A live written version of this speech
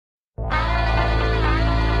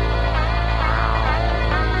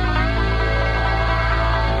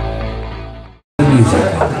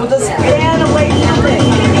music. We'll just pan away from it.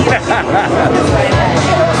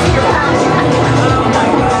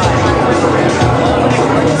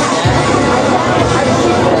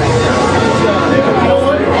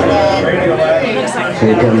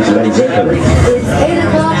 Here comes Led Zeppelin. It's 8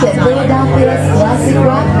 o'clock at Philadelphia's Classic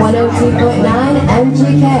Rock 102.9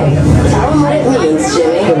 MGK. Tell them what it means,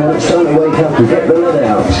 Jimmy. Come on, it's time to wake up and get the lead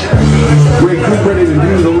out. Ray Koob ready to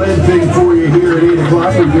do the lead thing for you here at 8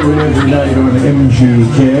 o'clock. We do it every night on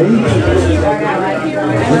MGK.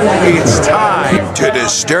 It's time to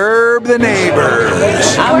disturb the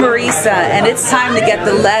neighbors. I'm Marisa, and it's time to get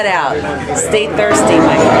the lead out. Stay thirsty,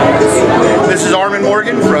 my friends. This is Armin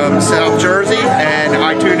Morgan from South Jersey, and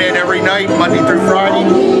I tune in every night, Monday through Friday,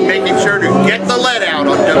 making sure to get the lead out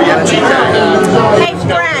on WMGK. Hey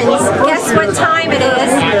friends, guess what time it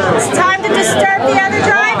is? It's time to disturb the other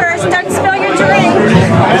drivers. Don't spill your drink.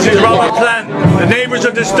 This is Robert Plant. The neighbors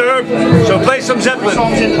are disturbed, so play some Zeppelin.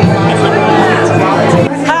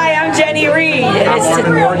 Hi, I'm Jenny Reed,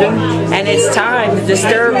 and it's time to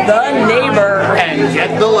disturb the neighbor And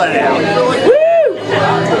get the lead out.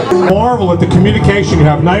 Marvel at the communication you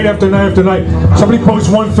have night after night after night. Somebody posts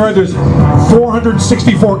one thread, there's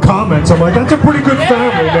 464 comments. I'm like, that's a pretty good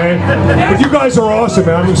family, man. But you guys are awesome,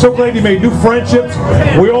 man. I'm so glad you made new friendships.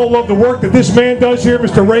 We all love the work that this man does here,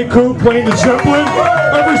 Mr. Ray Koob, playing the Zeppelin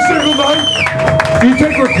every single night. Do you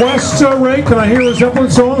take requests, Ray? Can I hear a Zeppelin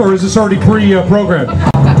song, or is this already pre-programmed?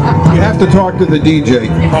 You have to talk to the DJ.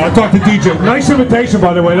 I talked to DJ. Nice invitation,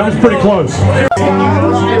 by the way. That was pretty close. How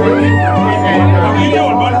you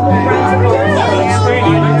doing, bud?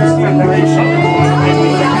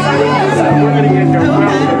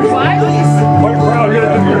 What crowd?